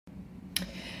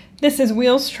This is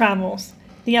Wheels Travels,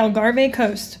 the Algarve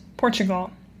coast,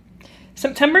 Portugal.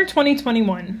 September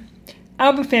 2021.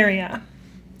 Albufeira.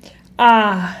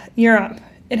 Europe.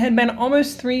 It had been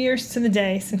almost 3 years to the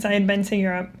day since I had been to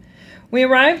Europe. We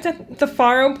arrived at the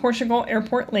Faro, Portugal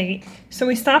airport late, so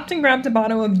we stopped and grabbed a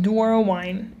bottle of Douro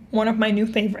wine, one of my new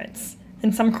favorites,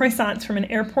 and some croissants from an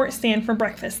airport stand for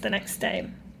breakfast the next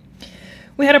day.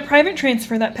 We had a private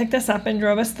transfer that picked us up and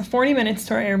drove us the 40 minutes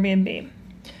to our Airbnb.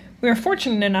 We were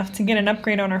fortunate enough to get an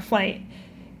upgrade on our flight,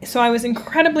 so I was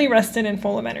incredibly rested and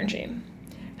full of energy.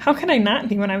 How could I not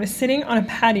be when I was sitting on a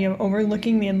patio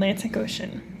overlooking the Atlantic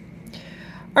Ocean?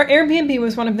 Our Airbnb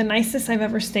was one of the nicest I've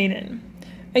ever stayed in.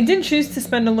 I did choose to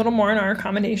spend a little more on our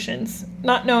accommodations,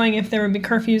 not knowing if there would be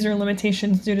curfews or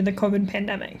limitations due to the COVID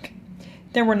pandemic.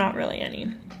 There were not really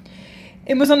any.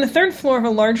 It was on the third floor of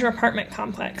a larger apartment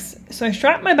complex, so I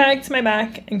strapped my bag to my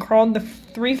back and crawled the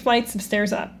 3 flights of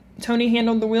stairs up. Tony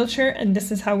handled the wheelchair, and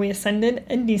this is how we ascended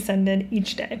and descended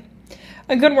each day.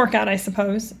 A good workout, I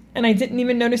suppose, and I didn't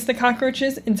even notice the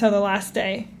cockroaches until the last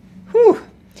day. Whew!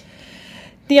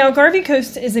 The Algarve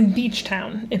coast is a beach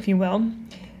town, if you will.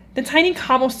 The tiny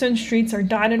cobblestone streets are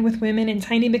dotted with women in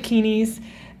tiny bikinis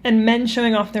and men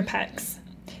showing off their pecs.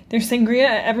 There's sangria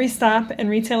at every stop and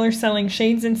retailers selling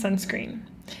shades and sunscreen.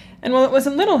 And while it was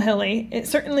a little hilly, it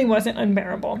certainly wasn't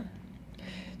unbearable.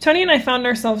 Tony and I found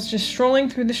ourselves just strolling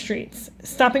through the streets,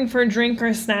 stopping for a drink or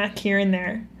a snack here and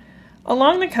there.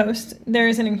 Along the coast, there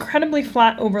is an incredibly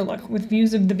flat overlook with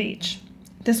views of the beach.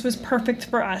 This was perfect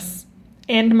for us,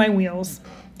 and my wheels.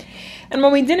 And while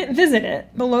we didn't visit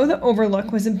it, below the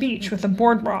overlook was a beach with a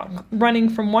boardwalk running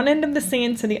from one end of the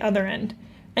sand to the other end,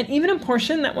 and even a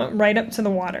portion that went right up to the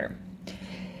water.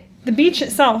 The beach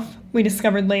itself, we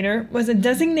discovered later, was a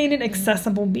designated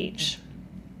accessible beach.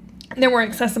 There were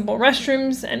accessible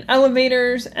restrooms and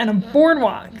elevators and a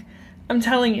boardwalk. I'm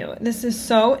telling you, this is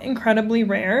so incredibly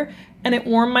rare, and it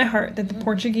warmed my heart that the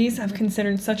Portuguese have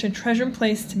considered such a treasured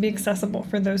place to be accessible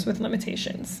for those with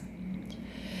limitations.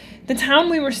 The town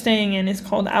we were staying in is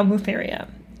called Albufeira,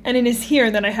 and it is here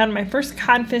that I had my first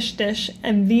codfish dish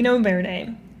and vino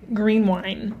verde, green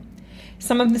wine,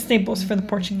 some of the staples for the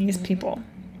Portuguese people.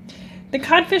 The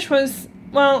codfish was,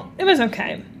 well, it was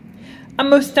okay. I'm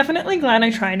most definitely glad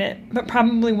I tried it, but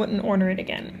probably wouldn't order it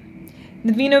again.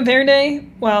 The vino verde,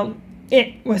 well,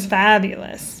 it was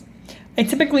fabulous. I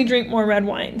typically drink more red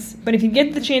wines, but if you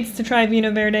get the chance to try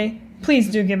vino verde, please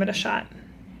do give it a shot.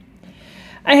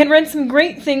 I had read some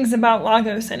great things about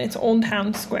Lagos and its old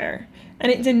town square,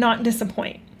 and it did not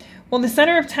disappoint. While the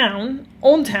center of town,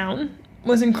 Old Town,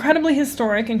 was incredibly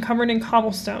historic and covered in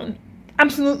cobblestone,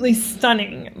 absolutely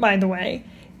stunning, by the way,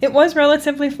 it was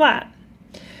relatively flat.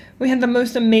 We had the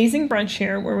most amazing brunch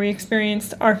here where we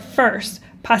experienced our first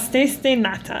pastéis de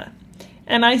nata.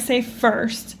 And I say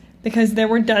first because there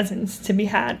were dozens to be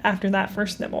had after that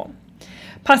first nibble.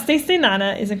 Pastéis de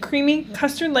nata is a creamy,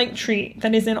 custard-like treat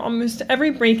that is in almost every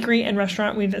bakery and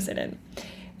restaurant we visited.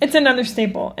 It's another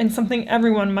staple and something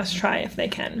everyone must try if they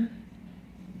can.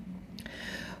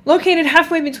 Located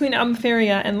halfway between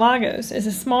Albufeira and Lagos is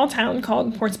a small town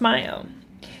called Portimão.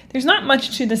 There's not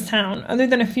much to this town other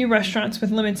than a few restaurants with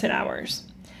limited hours.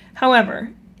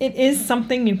 However, it is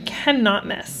something you cannot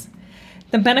miss.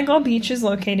 The Benegal Beach is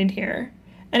located here,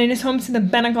 and it is home to the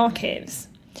Benegal Caves.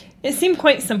 It seemed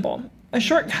quite simple. A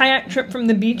short kayak trip from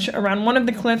the beach around one of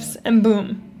the cliffs, and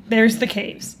boom, there's the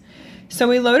caves. So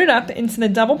we loaded up into the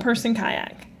double-person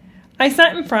kayak. I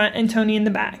sat in front and Tony in the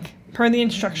back, per the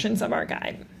instructions of our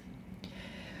guide.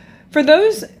 For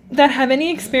those that have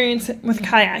any experience with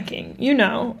kayaking, you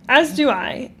know, as do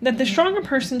I, that the stronger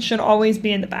person should always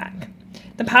be in the back.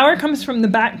 The power comes from the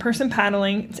back person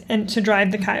paddling and to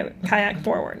drive the kayak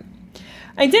forward.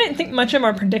 I didn't think much of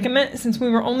our predicament since we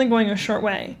were only going a short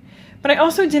way, but I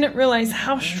also didn't realize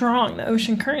how strong the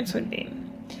ocean currents would be.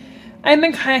 I have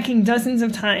been kayaking dozens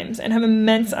of times and have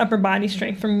immense upper body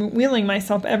strength from wheeling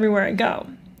myself everywhere I go.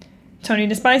 Tony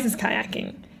despises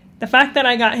kayaking. The fact that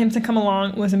I got him to come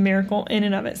along was a miracle in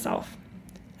and of itself.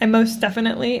 I most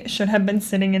definitely should have been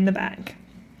sitting in the back.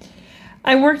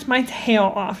 I worked my tail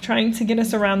off trying to get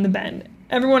us around the bend,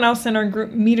 everyone else in our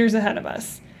group meters ahead of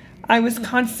us. I was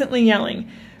constantly yelling,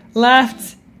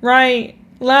 left, right,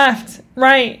 left,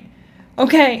 right.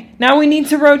 Okay, now we need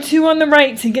to row 2 on the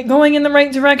right to get going in the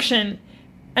right direction.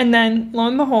 And then, lo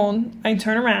and behold, I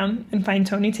turn around and find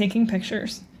Tony taking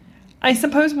pictures. I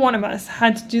suppose one of us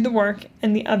had to do the work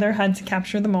and the other had to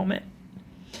capture the moment.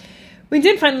 We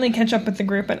did finally catch up with the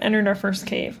group and entered our first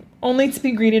cave, only to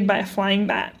be greeted by a flying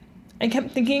bat. I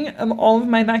kept thinking of all of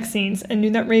my vaccines and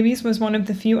knew that rabies was one of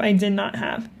the few I did not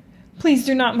have. Please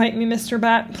do not bite me, Mr.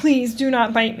 Bat. Please do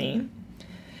not bite me.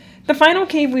 The final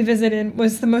cave we visited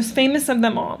was the most famous of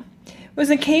them all. It was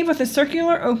a cave with a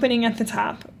circular opening at the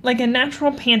top, like a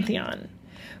natural pantheon.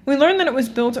 We learned that it was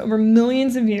built over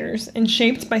millions of years and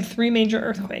shaped by 3 major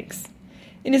earthquakes.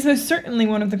 It is most certainly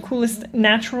one of the coolest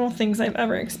natural things I've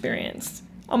ever experienced.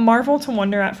 A marvel to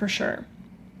wonder at for sure.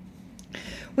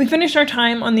 We finished our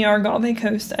time on the Algarve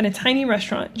coast at a tiny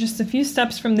restaurant just a few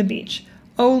steps from the beach,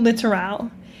 Au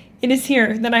Litoral. It is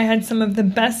here that I had some of the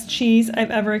best cheese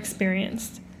I've ever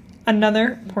experienced.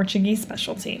 Another Portuguese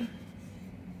specialty.